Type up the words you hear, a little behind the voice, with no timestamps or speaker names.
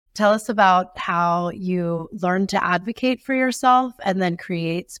Tell us about how you learned to advocate for yourself and then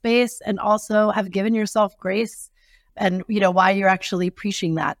create space, and also have given yourself grace, and why you're actually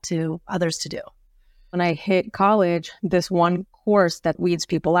preaching that to others to do. When I hit college, this one course that weeds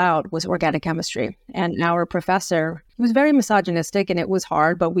people out was organic chemistry. And our professor was very misogynistic, and it was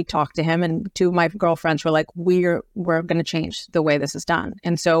hard, but we talked to him, and two of my girlfriends were like, we're going to change the way this is done.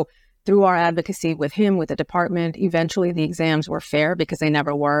 And so through our advocacy with him, with the department, eventually the exams were fair, because they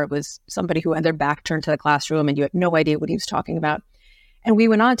never were. It was somebody who had their back turned to the classroom and you had no idea what he was talking about. And we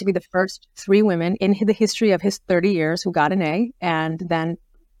went on to be the first 3 women in the history of his 30 years who got an A, and then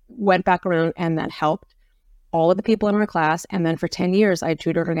went back around and then helped all of the people in our class. And then for 10 years, I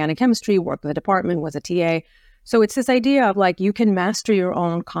tutored organic chemistry, worked in the department, was a TA. So it's this idea of like, you can master your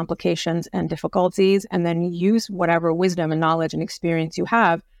own complications and difficulties, and then use whatever wisdom and knowledge and experience you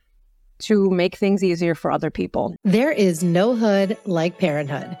have to make things easier for other people. There is no hood like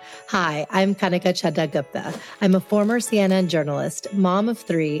parenthood. Hi, I'm Kanika Chadda Gupta. I'm a former CNN journalist, mom of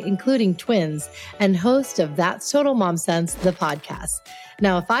 3, including twins, and host of That's Total Mom Sense, the podcast.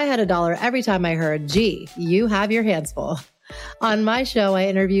 Now, if I had $1 every time I heard, gee, you have your hands full. On my show, I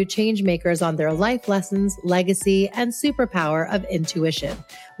interview change makers on their life lessons, legacy, and superpower of intuition,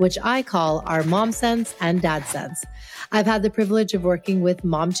 which I call our Mom Sense and Dad Sense. I've had the privilege of working with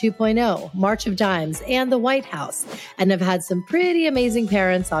Mom 2.0, March of Dimes, and the White House, and have had some pretty amazing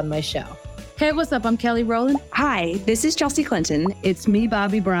parents on my show. Hey, what's up? I'm Kelly Rowland. Hi, this is Chelsea Clinton. It's me,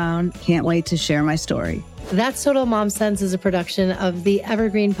 Bobby Brown. Can't wait to share my story. That's Total Mom Sense is a production of the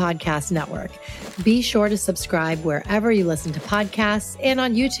Evergreen Podcast Network. Be sure to subscribe wherever you listen to podcasts and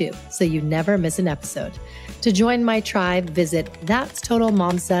on YouTube so you never miss an episode. To join my tribe, visit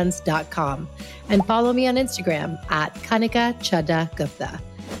that'stotalmomsense.com and follow me on Instagram at Kanika Chadda Gupta.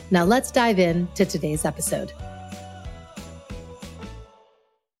 Now let's dive into today's episode.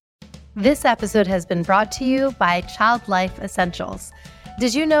 This episode has been brought to you by Child Life Essentials.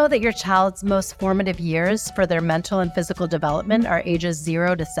 Did you know that your child's most formative years for their mental and physical development are ages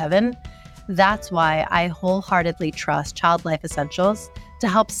 0 to 7? That's why I wholeheartedly trust Child Life Essentials to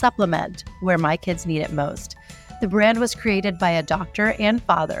help supplement where my kids need it most. The brand was created by a doctor and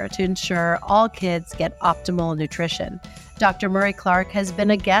father to ensure all kids get optimal nutrition. Dr. Murray Clark has been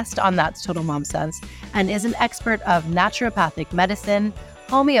a guest on That's Total Mom Sense and is an expert of naturopathic medicine,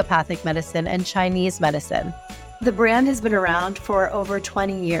 homeopathic medicine, and Chinese medicine. The brand has been around for over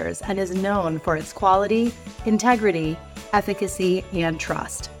 20 years and is known for its quality, integrity, efficacy, and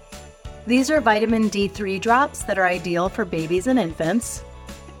trust. These are vitamin D3 drops that are ideal for babies and infants.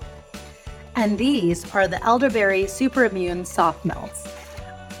 And these are the elderberry super immune soft melts.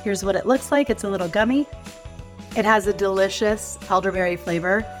 Here's what it looks like. It's a little gummy. It has a delicious elderberry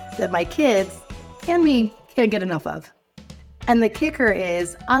flavor that my kids and me can't get enough of. And the kicker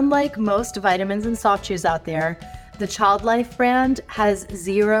is, unlike most vitamins and soft chews out there, the Child Life brand has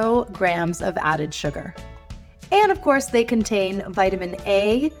 0 grams of added sugar. And of course, they contain vitamin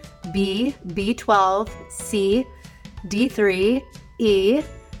A, B, B12, C, D3, E,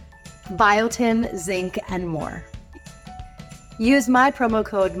 biotin, zinc, and more. Use my promo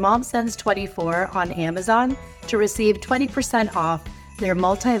code MOMSENSE24 on Amazon to receive 20% off their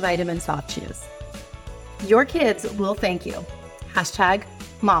multivitamin soft chews. Your kids will thank you.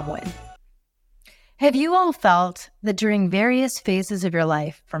 #MomWin. Have you all felt that during various phases of your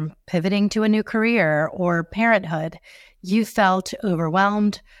life, from pivoting to a new career or parenthood, you felt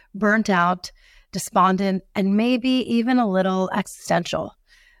overwhelmed, burnt out, despondent, and maybe even a little existential?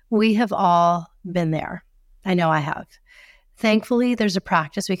 We have all been there. I know I have. Thankfully, there's a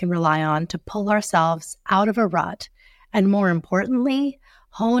practice we can rely on to pull ourselves out of a rut, and more importantly,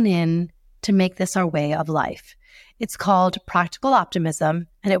 hone in to make this our way of life. It's called Practical Optimism,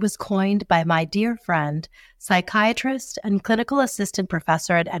 and it was coined by my dear friend, psychiatrist and clinical assistant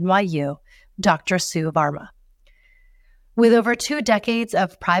professor at NYU, Dr. Sue Varma. With over 2 decades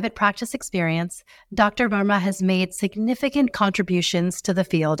of private practice experience, Dr. Varma has made significant contributions to the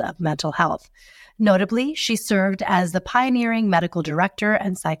field of mental health. Notably, she served as the pioneering medical director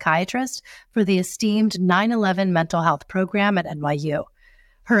and psychiatrist for the esteemed 9/11 mental health program at NYU.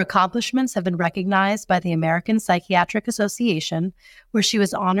 Her accomplishments have been recognized by the American Psychiatric Association, where she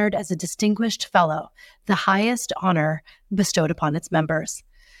was honored as a Distinguished Fellow, the highest honor bestowed upon its members.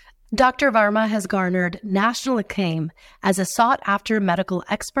 Dr. Varma has garnered national acclaim as a sought-after medical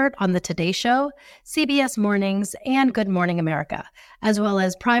expert on The Today Show, CBS Mornings, and Good Morning America, as well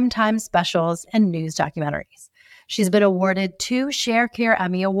as primetime specials and news documentaries. She's been awarded 2 ShareCare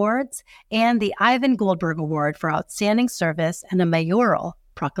Emmy Awards and the Ivan Goldberg Award for Outstanding Service and a mayoral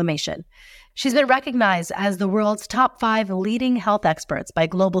proclamation. She's been recognized as the world's top 5 leading health experts by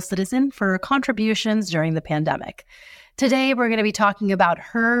Global Citizen for her contributions during the pandemic. Today, we're going to be talking about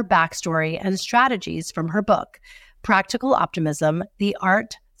her backstory and strategies from her book, Practical Optimism: The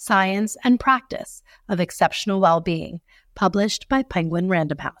Art, Science, and Practice of Exceptional Well-Being, published by Penguin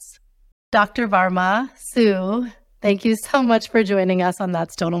Random House. Dr. Varma, Sue, thank you so much for joining us on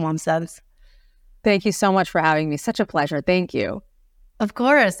That's Total Mom Sense. Thank you so much for having me. Such a pleasure. Thank you. Of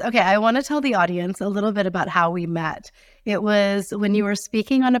course. Okay, I want to tell the audience a little bit about how we met. It was when you were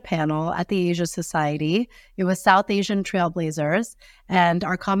speaking on a panel at the Asia Society. It was South Asian Trailblazers, and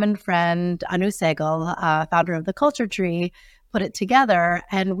our common friend Anu Sehgal, founder of the Culture Tree, put it together,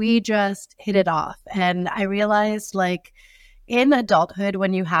 and we just hit it off. And I realized, like, in adulthood,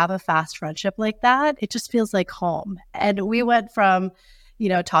 when you have a fast friendship like that, it just feels like home. And we went from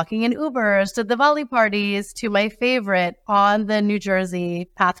talking in Ubers to the Diwali parties to my favorite on the New Jersey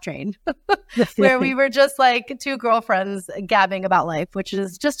PATH train, where we were just like two girlfriends gabbing about life, which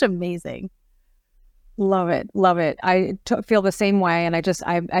is just amazing. Love it. Love it. I feel the same way. And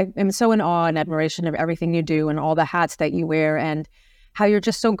I am so in awe and admiration of everything you do and all the hats that you wear and how you're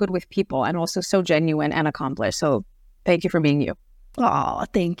just so good with people and also so genuine and accomplished. So thank you for being you. Oh,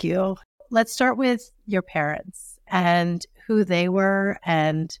 thank you. Let's start with your parents and who they were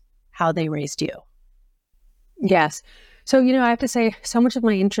and how they raised you. Yes. So, I have to say, so much of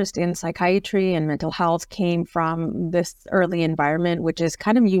my interest in psychiatry and mental health came from this early environment, which is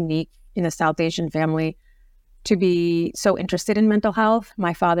kind of unique in a South Asian family to be so interested in mental health.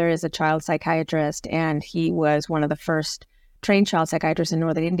 My father is a child psychiatrist, and he was one of the first trained child psychiatrists in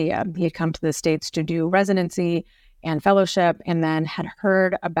Northern India. He had come to the States to do residency and fellowship, and then had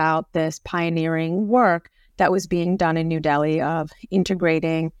heard about this pioneering work that was being done in New Delhi of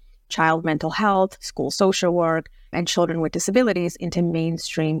integrating child mental health, school social work, and children with disabilities into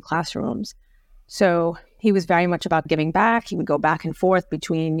mainstream classrooms. So he was very much about giving back. He would go back and forth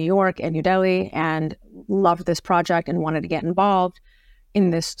between New York and New Delhi and loved this project and wanted to get involved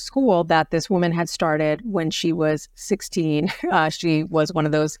in this school that this woman had started when she was 16. She was one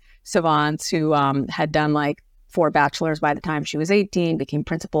of those savants who had done like 4 bachelors by the time she was 18, became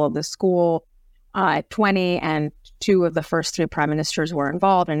principal of the school at 20, and 2 of the first 3 prime ministers were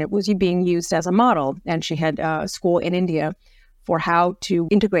involved, and it was being used as a model. And she had a school in India for how to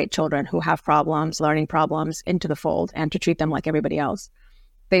integrate children who have problems, learning problems, into the fold and to treat them like everybody else.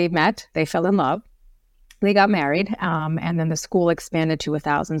 They met, they fell in love, they got married, and then the school expanded to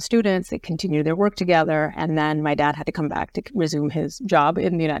 1,000 students. They continued their work together, and then my dad had to come back to resume his job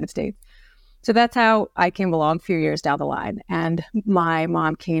in the United States. So that's how I came along a few years down the line. And my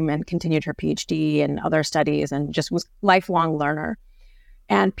mom came and continued her PhD and other studies and just was a lifelong learner.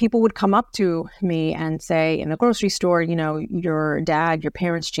 And people would come up to me and say in the grocery store, your dad, your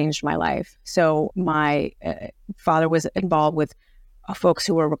parents changed my life. So my father was involved with folks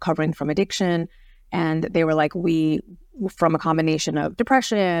who were recovering from addiction. And they were like, from a combination of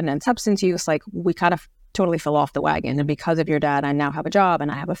depression and substance use, like we kind of totally fell off the wagon. And because of your dad, I now have a job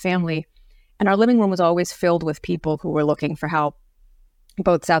and I have a family. And our living room was always filled with people who were looking for help,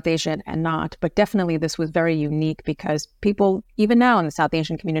 both South Asian and not. But definitely this was very unique because people, even now in the South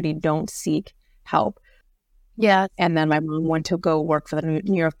Asian community, don't seek help. Yeah. And then my mom went to go work for the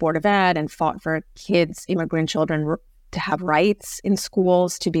New York Board of Ed and fought for kids, immigrant children, to have rights in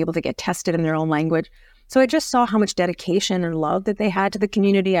schools, to be able to get tested in their own language. So I just saw how much dedication and love that they had to the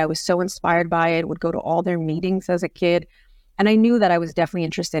community. I was so inspired by it, would go to all their meetings as a kid. And I knew that I was definitely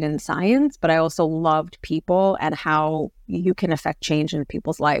interested in science, but I also loved people and how you can affect change in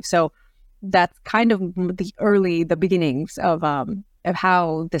people's lives. So that's kind of the beginnings of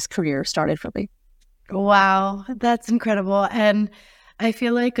how this career started for me. Wow, that's incredible. And I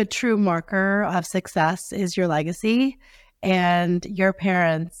feel like a true marker of success is your legacy. And your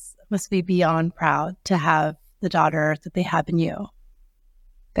parents must be beyond proud to have the daughter that they have in you.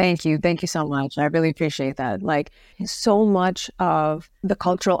 Thank you. Thank you so much. I really appreciate that. Like, so much of the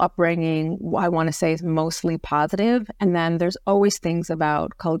cultural upbringing, I want to say, is mostly positive. And then there's always things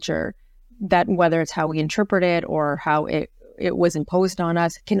about culture that, whether it's how we interpret it or how it was imposed on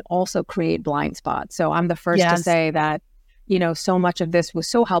us, can also create blind spots. So I'm the first to say that, so much of this was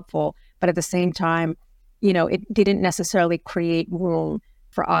so helpful, but at the same time, it didn't necessarily create room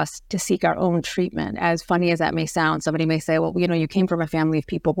for us to seek our own treatment. As funny as that may sound, somebody may say, well, you came from a family of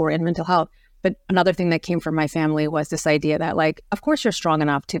people who were in mental health. But another thing that came from my family was this idea that, like, of course you're strong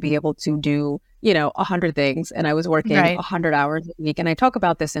enough to be able to do, 100 things. And I was working 100 hours a week. And I talk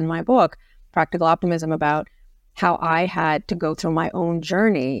about this in my book, Practical Optimism, about how I had to go through my own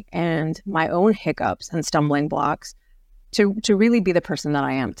journey and my own hiccups and stumbling blocks to really be the person that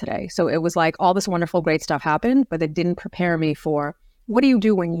I am today. So it was like all this wonderful, great stuff happened, but it didn't prepare me for what do you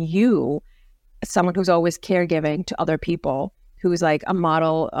do when you, someone who's always caregiving to other people, who's like a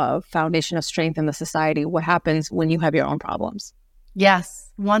model of foundation of strength in the society, what happens when you have your own problems? Yes,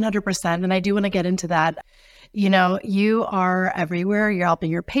 100%. And I do want to get into that. You know, you are everywhere. You're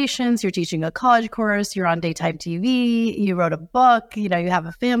helping your patients. You're teaching a college course. You're on daytime TV. You wrote a book. You know, you have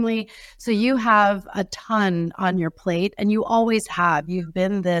a family. So you have a ton on your plate, and you always have. You've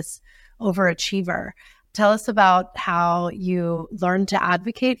been this overachiever. Tell us about how you learned to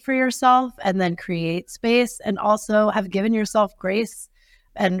advocate for yourself and then create space, and also have given yourself grace,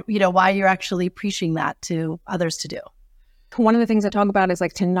 and, you know, why you're actually preaching that to others to do. One of the things I talk about is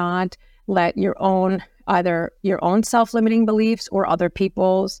like to not let your own, either your own self-limiting beliefs or other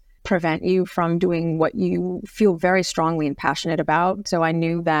people's, prevent you from doing what you feel very strongly and passionate about. So I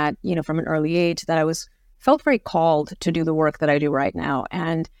knew that, you know, from an early age that felt very called to do the work that I do right now.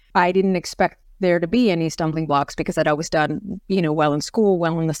 And I didn't expect there to be any stumbling blocks because I'd always done, you know, well in school,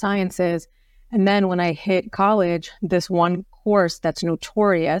 well in the sciences. And then when I hit college, this one course that's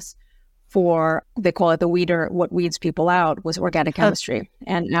notorious for, they call it the weeder, what weeds people out, was organic chemistry.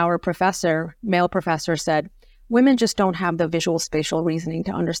 And our professor, male professor, said, women just don't have the visual spatial reasoning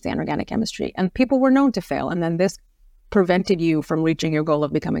to understand organic chemistry. And people were known to fail. And then this prevented you from reaching your goal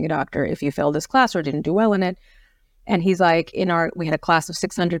of becoming a doctor if you failed this class or didn't do well in it. And he's like, we had a class of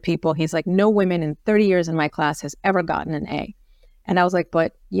 600 people. He's like, no women in 30 years in my class has ever gotten an A. And I was like,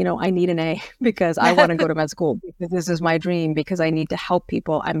 but, you know, I need an A because I want to go to med school, because this is my dream, because I need to help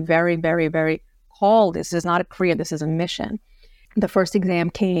people. I'm very, very, very called. This is not a career. This is a mission. The first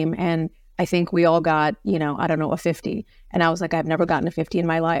exam came and I think we all got, you know, I don't know, a 50. And I was like, I've never gotten a 50 in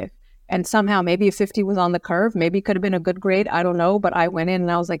my life. And somehow maybe a 50 was on the curve. Maybe it could have been a good grade. I don't know. But I went in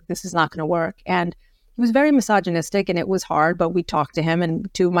and I was like, this is not going to work. And he was very misogynistic and it was hard, but we talked to him,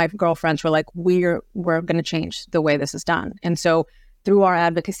 and two of my girlfriends were like, we're going to change the way this is done. And so through our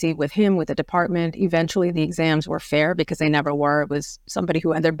advocacy with him, with the department, eventually the exams were fair, because they never were. It was somebody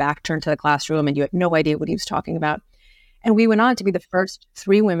who had their back turned to the classroom and you had no idea what he was talking about. And we went on to be the first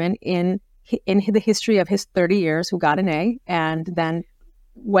 3 women in the history of his 30 years who got an A, and then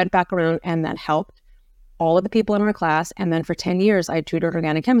went back around and then helped all of the people in our class. And then for 10 years, I tutored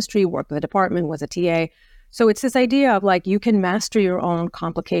organic chemistry, worked with the department, was a TA. So it's this idea of like, you can master your own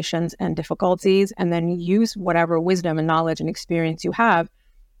complications and difficulties, and then use whatever wisdom and knowledge and experience you have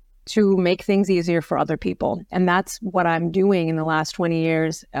to make things easier for other people. And that's what I'm doing in the last 20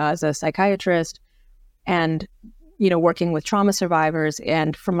 years as a psychiatrist, and, you know, working with trauma survivors.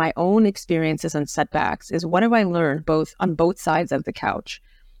 And from my own experiences and setbacks is, what have I learned on both sides of the couch?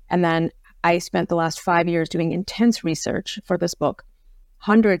 And then I spent the last 5 years doing intense research for this book.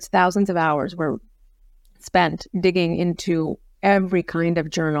 Hundreds, thousands of hours were spent digging into every kind of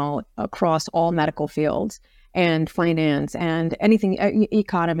journal across all medical fields and finance and anything,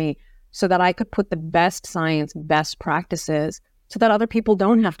 economy, so that I could put the best science, best practices, so that other people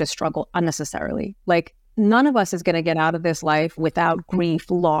don't have to struggle unnecessarily. Like, none of us is going to get out of this life without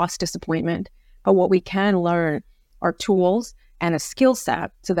grief, loss, disappointment. But what we can learn are tools and a skill set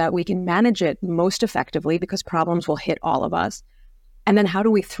so that we can manage it most effectively, because problems will hit all of us. And then how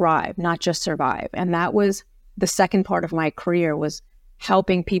do we thrive, not just survive? And that was the second part of my career, was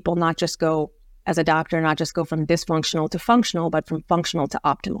helping people not just go as a doctor, not just go from dysfunctional to functional, but from functional to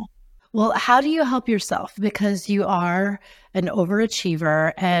optimal. Well, how do you help yourself? Because you are an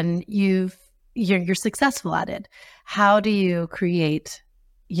overachiever and you're successful at it. How do you create,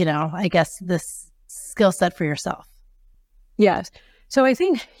 you know, I guess, this skill set for yourself? Yes. So I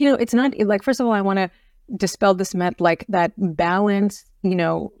think, you know, it's not like, first of all, I want to dispel this myth, like that balance, you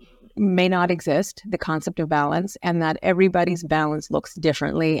know, may not exist, the concept of balance, and that everybody's balance looks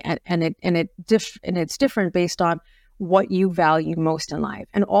differently, and it's different based on what you value most in life.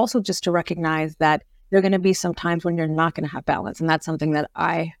 And also just to recognize that there are going to be some times when you're not going to have balance. And that's something that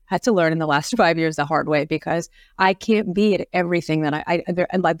I had to learn in the last 5 years the hard way, because I can't be at everything that I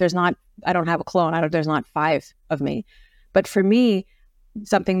don't have a clone. There's not 5 of me. But for me,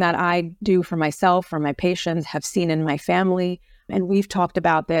 something that I do for myself, for my patients, have seen in my family, and we've talked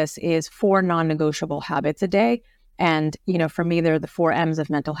about this, is 4 non-negotiable habits a day. And, you know, for me, they're the 4 M's of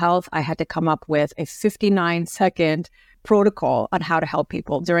mental health. I had to come up with a 59-second protocol on how to help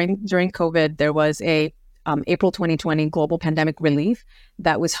people. During COVID, there was a April 2020 global pandemic relief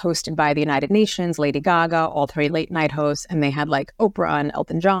that was hosted by the United Nations, Lady Gaga, all 3 late night hosts, and they had like Oprah and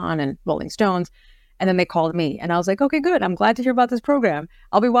Elton John and Rolling Stones. And then they called me and I was like, okay, good. I'm glad to hear about this program.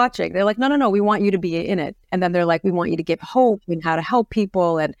 I'll be watching. They're like, no, we want you to be in it. And then they're like, we want you to give hope and how to help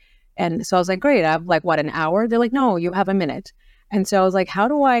people. And And so I was like, great, I have like, what, an hour? They're like, no, you have a minute. And so I was like, how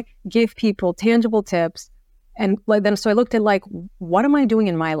do I give people tangible tips? And like then, so I looked at like, what am I doing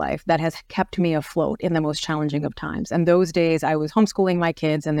in my life that has kept me afloat in the most challenging of times? And those days I was homeschooling my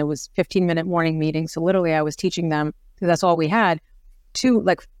kids and there was 15-minute morning meetings. So literally I was teaching them, because that's all we had, two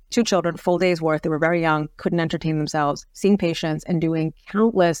children, full day's worth. They were very young, couldn't entertain themselves, seeing patients and doing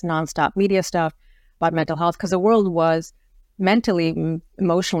countless nonstop media stuff about mental health, because the world was mentally,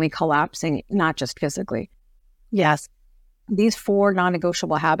 emotionally collapsing, not just physically. Yes. These 4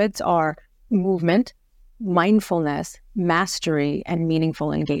 non-negotiable habits are movement, mindfulness, mastery, and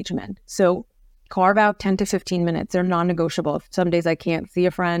meaningful engagement. So carve out 10 to 15 minutes. They're non-negotiable. If some days I can't see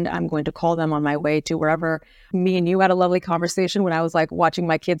a friend, I'm going to call them on my way to wherever. Me and you had a lovely conversation when I was like watching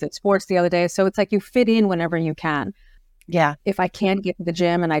my kids at sports the other day. So it's like you fit in whenever you can. Yeah. If I can't get to the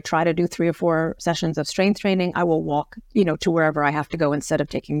gym and I try to do 3 or 4 sessions of strength training, I will walk, to wherever I have to go instead of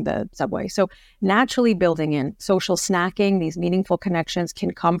taking the subway. So naturally building in social snacking, these meaningful connections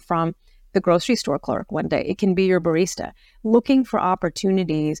can come from the grocery store clerk one day. It can be your barista. Looking for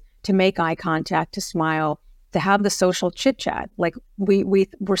opportunities to make eye contact, to smile, to have the social chit chat. Like we're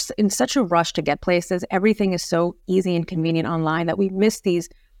in such a rush to get places. Everything is so easy and convenient online that we miss these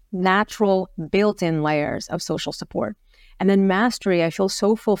natural built-in layers of social support. And then mastery, I feel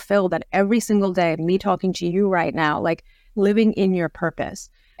so fulfilled that every single day, me talking to you right now, like living in your purpose.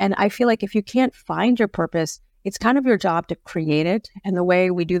 And I feel like if you can't find your purpose, it's kind of your job to create it. And the way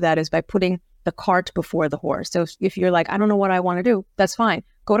we do that is by putting the cart before the horse. So if you're like, I don't know what I want to do, that's fine.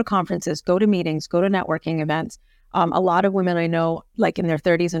 Go to conferences, go to meetings, go to networking events. A lot of women I know, like in their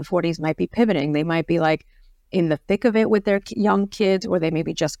 30s and 40s, might be pivoting. They might be like in the thick of it with their young kids, or they may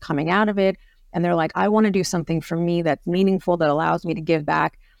be just coming out of it. And they're like, I want to do something for me that's meaningful, that allows me to give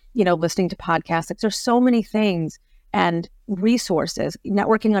back, listening to podcasts. Like, there's so many things and resources.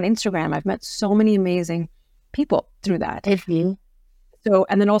 Networking on Instagram, I've met so many amazing people through that. So,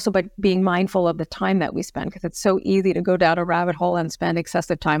 and then also by being mindful of the time that we spend, because it's so easy to go down a rabbit hole and spend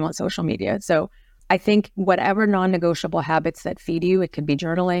excessive time on social media. So I think whatever non-negotiable habits that feed you, it could be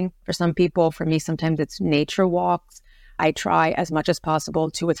journaling for some people. For me, sometimes it's nature walks. I try as much as possible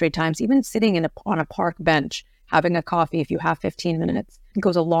 2 or 3 times, even sitting on a park bench, having a coffee if you have 15 minutes. It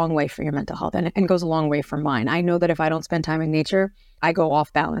goes a long way for your mental health and goes a long way for mine. I know that if I don't spend time in nature, I go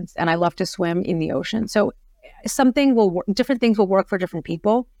off balance, and I love to swim in the ocean. So different things will work for different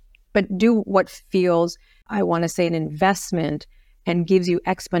people, but do what feels, I want to say, an investment and gives you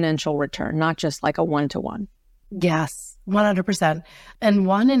exponential return, not just like a 1-to-1. Yes, 100%. And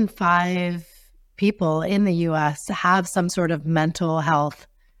 1 in 5 people in the US have some sort of mental health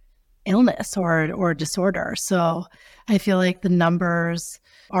illness or disorder. So I feel like the numbers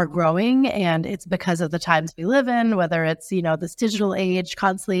are growing, and it's because of the times we live in, whether it's, this digital age,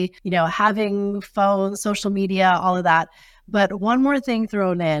 constantly, having phones, social media, all of that. But one more thing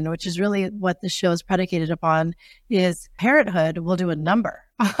thrown in, which is really what the show is predicated upon, is parenthood will do a number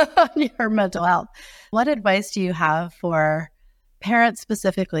on your mental health. What advice do you have for parents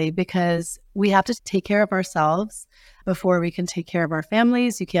specifically? Because we have to take care of ourselves before we can take care of our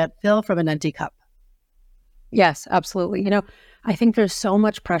families. You can't fill from an empty cup. Yes, absolutely. I think there's so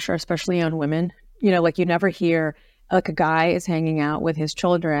much pressure, especially on women. Like you never hear like a guy is hanging out with his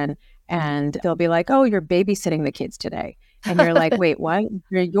children and they'll be like, oh, you're babysitting the kids today. And you're like, wait, what?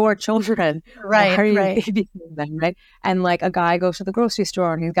 You're your children. Right. Why are you right. babysitting them, right? And like a guy goes to the grocery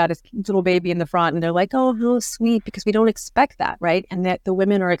store and he's got his little baby in the front and they're like, oh, how sweet, because we don't expect that, right? And that the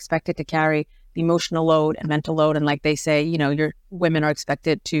women are expected to carry the emotional load and mental load. And like they say, your women are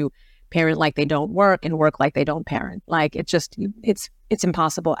expected to parent like they don't work and work like they don't parent. Like it's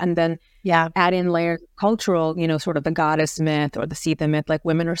impossible. And then add in layers cultural, sort of the goddess myth or the Sita myth, like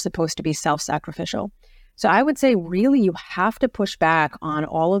women are supposed to be self-sacrificial. So I would say really you have to push back on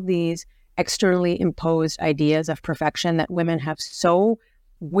all of these externally imposed ideas of perfection that women have so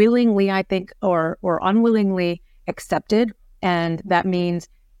willingly, I think, or unwillingly accepted. And that means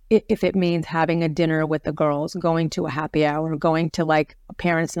if it means having a dinner with the girls, going to a happy hour, going to like a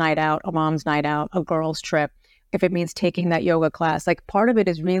parents' night out, a mom's night out, a girls' trip, if it means taking that yoga class, like part of it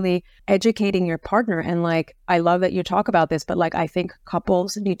is really educating your partner. And like, I love that you talk about this, but like, I think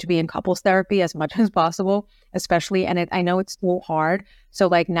couples need to be in couples therapy as much as possible, especially, and I know it's so hard. So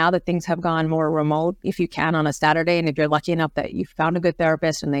like now that things have gone more remote, if you can on a Saturday, and if you're lucky enough that you found a good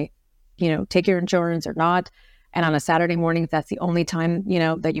therapist and they, take your insurance or not, and on a Saturday morning, if that's the only time,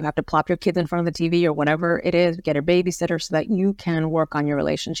 that you have to plop your kids in front of the TV or whatever it is, get a babysitter so that you can work on your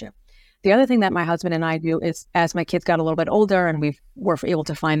relationship. The other thing that my husband and I do is, as my kids got a little bit older and we were able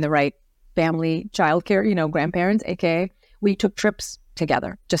to find the right family childcare, grandparents, aka we took trips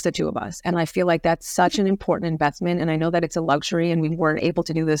together, just the two of us. And I feel like that's such an important investment. And I know that it's a luxury and we weren't able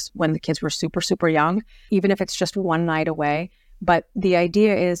to do this when the kids were super, super young, even if it's just one night away. But the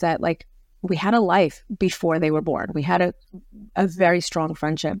idea is that like we had a life before they were born. We had a very strong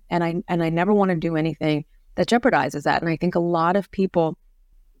friendship. And I never want to do anything that jeopardizes that. And I think a lot of people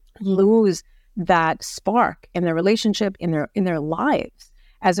lose that spark in their relationship, in their lives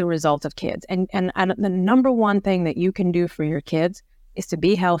as a result of kids. And the number one thing that you can do for your kids is to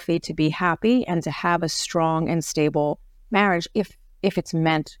be healthy, to be happy, and to have a strong and stable marriage if it's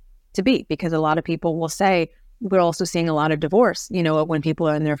meant to be. Because a lot of people will say, we're also seeing a lot of divorce, when people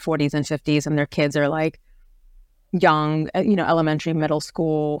are in their 40s and 50s and their kids are like young, elementary, middle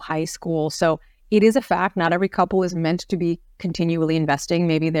school, high school. So it is a fact. Not every couple is meant to be continually investing.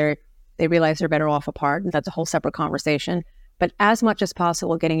 Maybe they realize they're better off apart. And that's a whole separate conversation. But as much as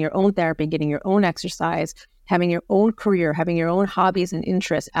possible, getting your own therapy, getting your own exercise, having your own career, having your own hobbies and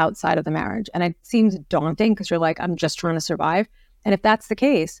interests outside of the marriage. And it seems daunting because you're like, I'm just trying to survive. And if that's the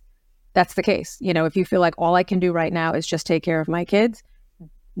case, that's the case. If you feel like all I can do right now is just take care of my kids,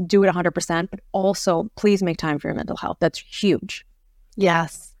 do it 100%, but also please make time for your mental health. That's huge.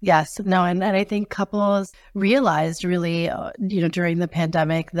 Yes. No, and I think couples realized really, during the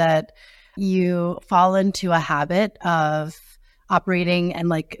pandemic that you fall into a habit of operating and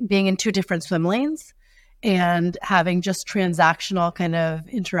like being in two different swim lanes and having just transactional kind of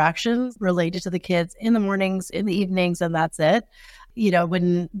interactions related to the kids in the mornings, in the evenings, and that's it.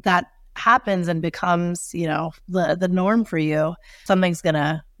 When that happens and becomes, the norm for you, something's going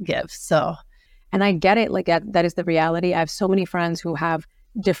to give. So, and I get it. Like that is the reality. I have so many friends who have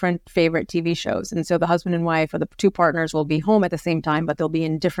different favorite TV shows. And so the husband and wife or the two partners will be home at the same time, but they'll be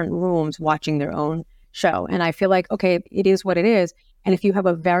in different rooms watching their own show. And I feel like, okay, it is what it is. And if you have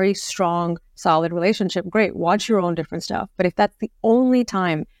a very strong, solid relationship, great, watch your own different stuff. But if that's the only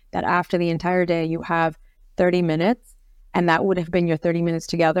time that after the entire day you have 30 minutes, and that would have been your 30 minutes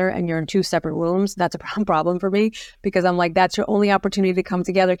together and you're in two separate rooms, that's a problem for me because I'm like, that's your only opportunity to come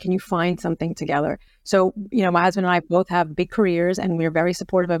together. Can you find something together? So, my husband and I both have big careers and we're very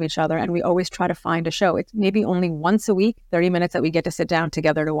supportive of each other. And we always try to find a show. It's maybe only once a week, 30 minutes that we get to sit down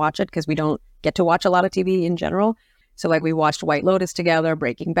together to watch it because we don't get to watch a lot of TV in general. So like we watched White Lotus together,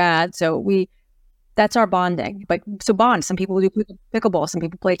 Breaking Bad. So that's our bonding. But so bond, some people do pickleball, some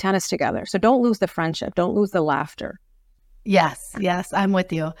people play tennis together. So don't lose the friendship. Don't lose the laughter. Yes, I'm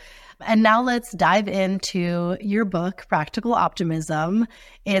with you. And now let's dive into your book, Practical Optimism.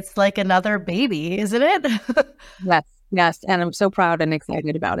 It's like another baby, isn't it? Yes. And I'm so proud and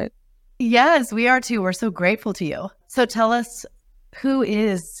excited about it. Yes, we are too. We're so grateful to you. So tell us who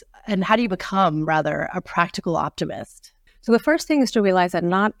is and how do you become, rather, a practical optimist? So the first thing is to realize that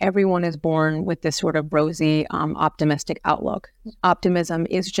not everyone is born with this sort of rosy, optimistic outlook. Optimism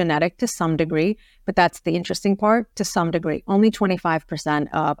is genetic to some degree, but that's the interesting part. To some degree, only 25%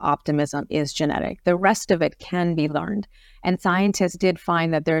 of optimism is genetic. The rest of it can be learned. And scientists did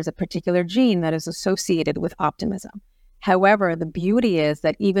find that there is a particular gene that is associated with optimism. However, the beauty is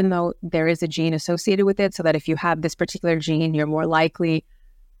that even though there is a gene associated with it, so that if you have this particular gene, you're more likely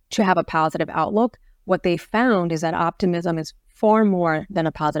to have a positive outlook, what they found is that optimism is far more than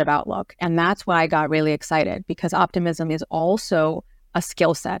a positive outlook. And that's why I got really excited, because optimism is also a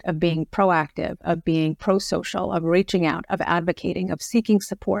skill set of being proactive, of being pro-social, of reaching out, of advocating, of seeking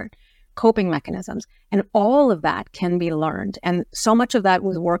support, coping mechanisms. And all of that can be learned. And so much of that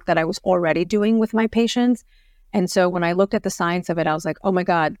was work that I was already doing with my patients. And so when I looked at the science of it, I was like, oh my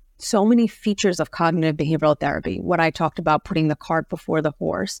God, so many features of cognitive behavioral therapy. What I talked about, putting the cart before the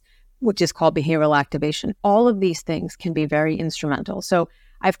horse, which is called behavioral activation. All of these things can be very instrumental. So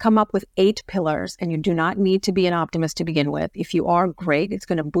I've come up with 8 pillars, and you do not need to be an optimist to begin with. If you are, great, it's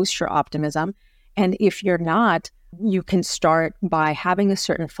going to boost your optimism. And if you're not, you can start by having a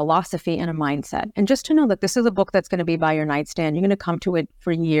certain philosophy and a mindset. And just to know that this is a book that's going to be by your nightstand. You're going to come to it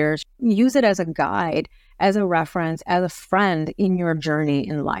for years. Use it as a guide, as a reference, as a friend in your journey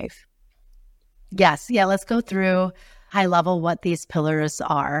in life. Yes. Yeah. Let's go through high level what these pillars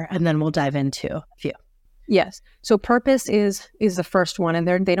are, and then we'll dive into a few. Yes. So purpose is the first one, and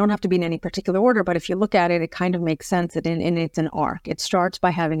they don't have to be in any particular order, but if you look at it, it kind of makes sense, and it's an arc. It starts by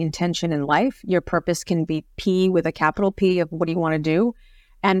having intention in life. Your purpose can be P with a capital P of what do you want to do,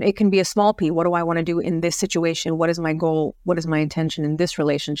 and it can be a small p. What do I want to do in this situation? What is my goal? What is my intention in this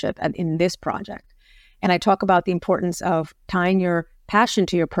relationship and in this project? And I talk about the importance of tying your passion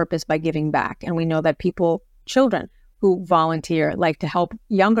to your purpose by giving back. And we know that children who volunteer like to help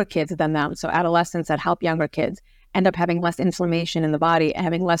younger kids than them. So adolescents that help younger kids end up having less inflammation in the body,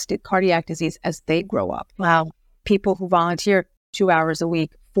 having less cardiac disease as they grow up. Wow. People who volunteer 2 hours a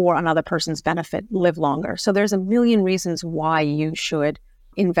week for another person's benefit, live longer. So there's a million reasons why you should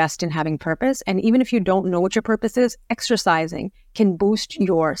invest in having purpose. And even if you don't know what your purpose is, exercising can boost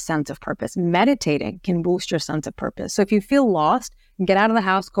your sense of purpose. Meditating can boost your sense of purpose. So if you feel lost, get out of the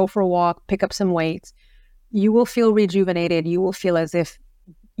house, go for a walk, pick up some weights. You will feel rejuvenated. You will feel as if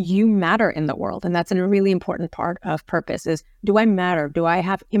you matter in the world. And that's a really important part of purpose is, do I matter? Do I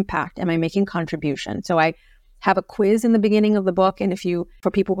have impact? Am I making contribution? So I have a quiz in the beginning of the book. And for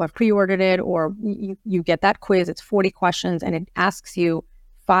people who have pre-ordered it, or you get that quiz, it's 40 questions and it asks you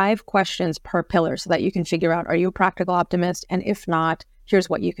 5 questions per pillar so that you can figure out, are you a practical optimist? And if not, here's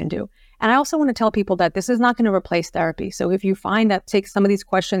what you can do. And I also want to tell people that this is not going to replace therapy. So if you find that take some of these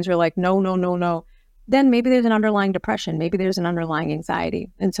questions, you're like, no, then maybe there's an underlying depression. Maybe there's an underlying anxiety.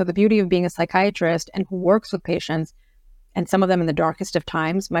 And so the beauty of being a psychiatrist and who works with patients, and some of them in the darkest of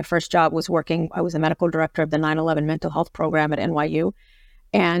times, my first job was I was a medical director of the 9/11 mental health program at NYU.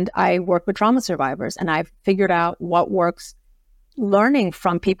 And I work with trauma survivors, and I've figured out what works, learning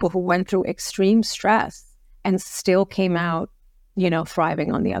from people who went through extreme stress and still came out,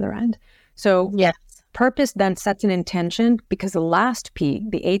 thriving on the other end. So yes. Purpose then sets an intention, because the last P,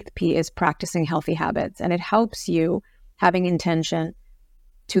 the 8th P, is practicing healthy habits. And it helps you having intention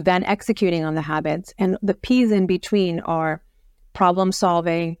to then executing on the habits. And the P's in between are problem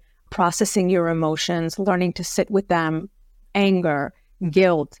solving, processing your emotions, learning to sit with them, anger,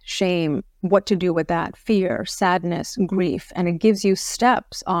 guilt, shame, what to do with that, fear, sadness, grief. And it gives you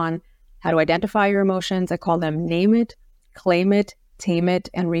steps on how to identify your emotions. I call them name it, claim it, tame it,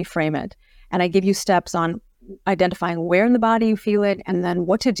 and reframe it. And I give you steps on identifying where in the body you feel it and then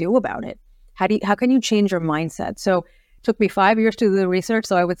what to do about it. How can you change your mindset? So it took me 5 years to do the research.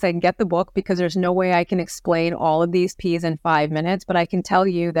 So I would say get the book, because there's no way I can explain all of these P's in 5 minutes, but I can tell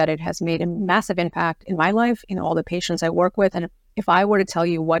you that it has made a massive impact in my life, in all the patients I work with. And if I were to tell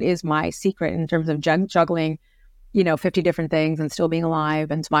you what is my secret in terms of juggling, 50 different things and still being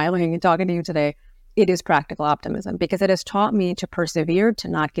alive and smiling and talking to you today, it is practical optimism, because it has taught me to persevere, to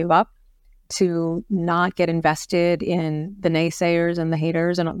not give up, to not get invested in the naysayers and the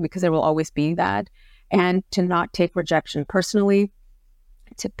haters, and because there will always be that, and to not take rejection personally,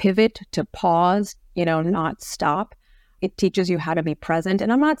 to pivot, to pause, not stop. It teaches you how to be present. And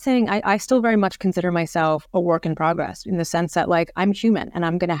I'm not saying, I still very much consider myself a work in progress, in the sense that I'm human and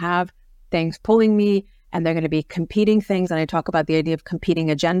I'm going to have things pulling me, and they're going to be competing things. And I talk about the idea of competing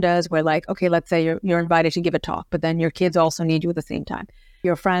agendas, where okay, let's say you're invited to give a talk, but then your kids also need you at the same time.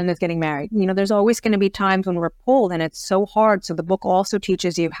 Your friend is getting married. There's always going to be times when we're pulled, and it's so hard. So the book also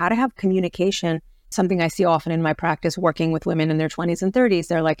teaches you how to have communication, something I see often in my practice working with women in their 20s and 30s.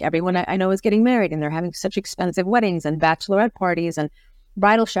 They're like, everyone I know is getting married, and they're having such expensive weddings and bachelorette parties and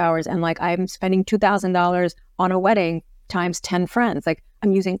bridal showers. And I'm spending $2,000 on a wedding times 10 friends.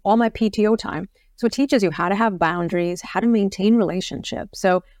 I'm using all my PTO time. So it teaches you how to have boundaries, how to maintain relationships.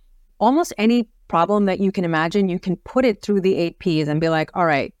 So almost any problem that you can imagine, you can put it through the 8 Ps and be like, all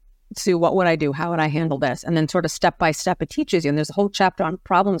right, Sue, what would I do? How would I handle this? And then sort of step by step, it teaches you. And there's a whole chapter on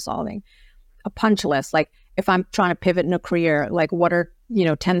problem solving, a punch list. If I'm trying to pivot in a career, what are,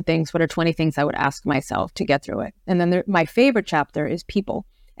 10 things, what are 20 things I would ask myself to get through it? And then my favorite chapter is people.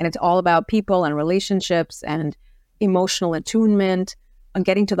 And it's all about people and relationships and emotional attunement and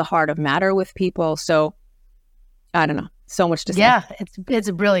getting to the heart of matter with people. So I don't know. So much to say. Yeah,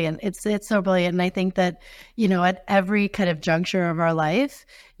 it's brilliant. It's so brilliant. And I think that, at every kind of juncture of our life,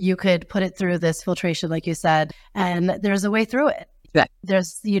 you could put it through this filtration, like you said, and there's a way through it. Yeah.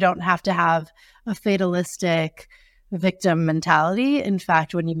 You don't have to have a fatalistic victim mentality. In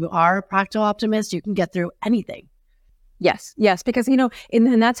fact, when you are a practical optimist, you can get through anything. Yes, because,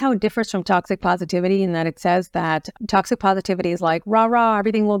 and that's how it differs from toxic positivity, in that it says that toxic positivity is like, rah, rah,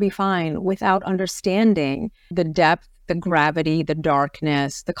 everything will be fine, without understanding the depth, the gravity, the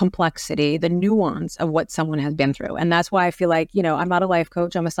darkness, the complexity, the nuance of what someone has been through. And that's why I feel like, I'm not a life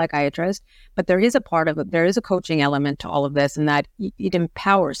coach, I'm a psychiatrist, but there is a part of it, there is a coaching element to all of this, and that it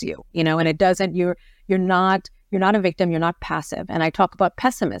empowers you, and it doesn't, you're not a victim, you're not passive. And I talk about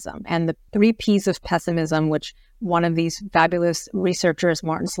pessimism and the 3 Ps of pessimism, which one of these fabulous researchers,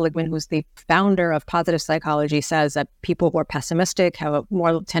 Martin Seligman, who's the founder of positive psychology, says that people who are pessimistic have a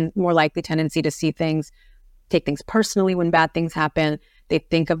more likely tendency to take things personally when bad things happen. They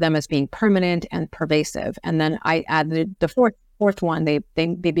think of them as being permanent and pervasive. And then I add the fourth one, they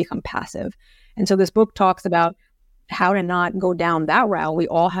become passive. And so this book talks about how to not go down that route. We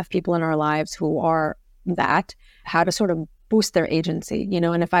all have people in our lives who are that, how to sort of boost their agency,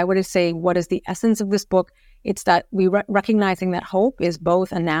 and if I were to say, what is the essence of this book? It's that we recognizing that hope is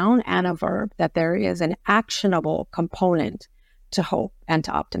both a noun and a verb, that there is an actionable component to hope and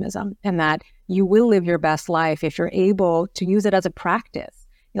to optimism, and that you will live your best life if you're able to use it as a practice,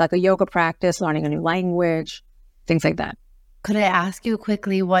 like a yoga practice, learning a new language, things like that. Could I ask you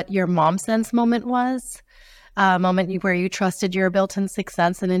quickly what your mom sense moment was? A moment where you trusted your built-in sixth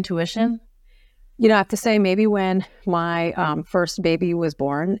sense and intuition? I have to say maybe when my first baby was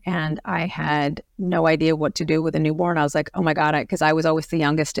born and I had no idea what to do with a newborn, I was like, oh my God, because I was always the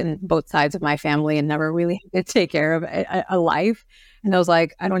youngest in both sides of my family and never really had to take care of a life. And I was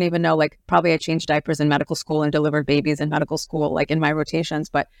like, I don't even know, like probably I changed diapers in medical school and delivered babies in medical school, like in my rotations.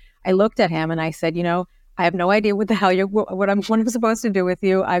 But I looked at him and I said, I have no idea what the hell what I'm supposed to do with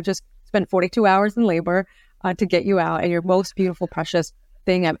you. I've just spent 42 hours in labor to get you out, and you're most beautiful, precious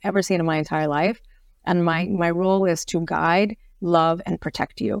thing I've ever seen in my entire life. And my role is to guide, love, and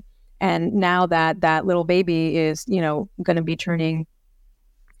protect you. And now that little baby is, going to be turning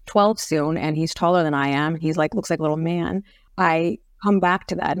 12 soon, and he's taller than I am. He's looks like a little man. I come back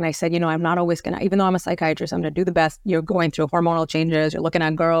to that. And I said, I'm not always going to, even though I'm a psychiatrist, I'm going to do the best. You're going through hormonal changes. You're looking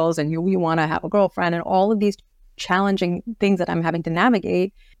at girls and you want to have a girlfriend and all of these challenging things that I'm having to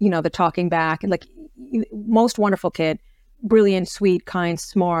navigate, the talking back, and most wonderful kid, brilliant, sweet, kind,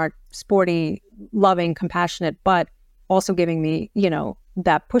 smart, sporty, loving, compassionate, but also giving me,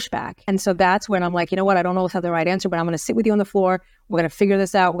 that pushback. And so that's when I'm like, what, I don't always have the right answer, but I'm going to sit with you on the floor. We're going to figure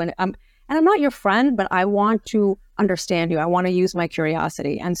this out. And I'm not your friend, but I want to understand you. I want to use my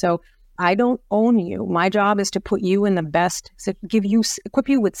curiosity. And so I don't own you. My job is to put you in the best, equip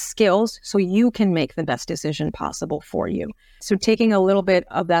you with skills so you can make the best decision possible for you. So taking a little bit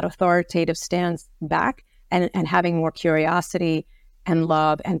of that authoritative stance back and having more curiosity and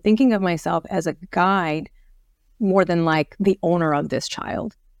love and thinking of myself as a guide more than like the owner of this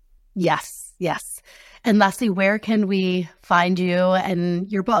child. Yes. And lastly, where can we find you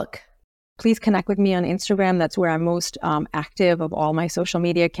and your book? Please connect with me on Instagram. That's where I'm most active of all my social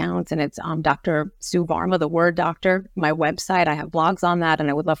media accounts. And it's Dr. Sue Varma, the word doctor. My website, I have blogs on that. And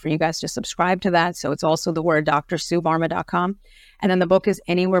I would love for you guys to subscribe to that. So it's also the word drsuevarma.com. And then the book is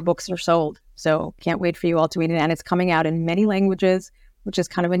anywhere books are sold. So can't wait for you all to read it. And it's coming out in many languages, which is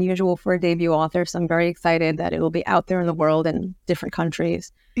kind of unusual for a debut author. So I'm very excited that it will be out there in the world in different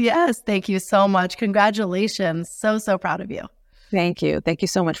countries. Yes. Thank you so much. Congratulations. So proud of you. Thank you. Thank you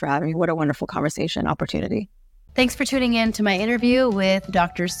so much for having me. What a wonderful conversation opportunity. Thanks for tuning in to my interview with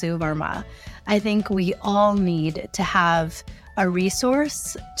Dr. Sue Varma. I think we all need to have a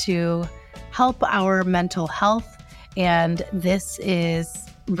resource to help our mental health, and this is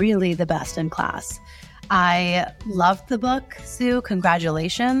really the best in class. I loved the book, Sue.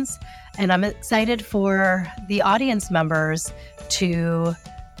 Congratulations. And I'm excited for the audience members to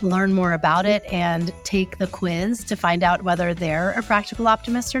learn more about it and take the quiz to find out whether they're a practical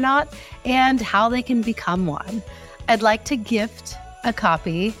optimist or not and how they can become one. I'd like to gift a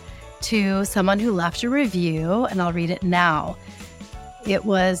copy to someone who left a review, and I'll read it now. It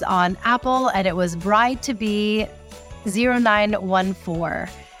was on Apple, and it was bride-to-be 0914.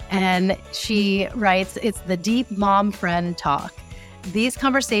 And she writes, it's the deep mom friend talk. These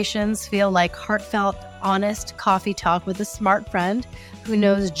conversations feel like heartfelt, honest coffee talk with a smart friend who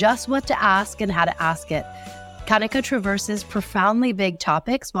knows just what to ask and how to ask it. Kanika traverses profoundly big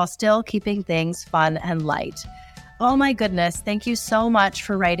topics while still keeping things fun and light. Oh my goodness, thank you so much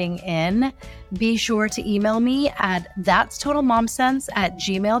for writing in. Be sure to email me at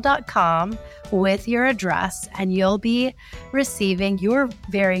thatstotalmomsense@gmail.com with your address, and you'll be receiving your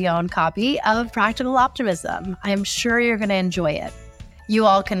very own copy of Practical Optimism. I'm sure you're going to enjoy it. You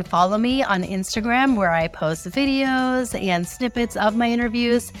all can follow me on Instagram, where I post videos and snippets of my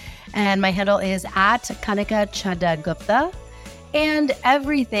interviews, and my handle is at Kanika Chadagupta. And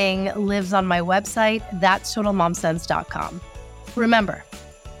everything lives on my website, thatstotalmomsense.com. Remember,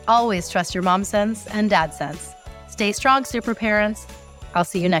 always trust your mom sense and dad sense. Stay strong, super parents. I'll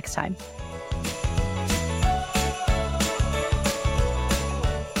see you next time.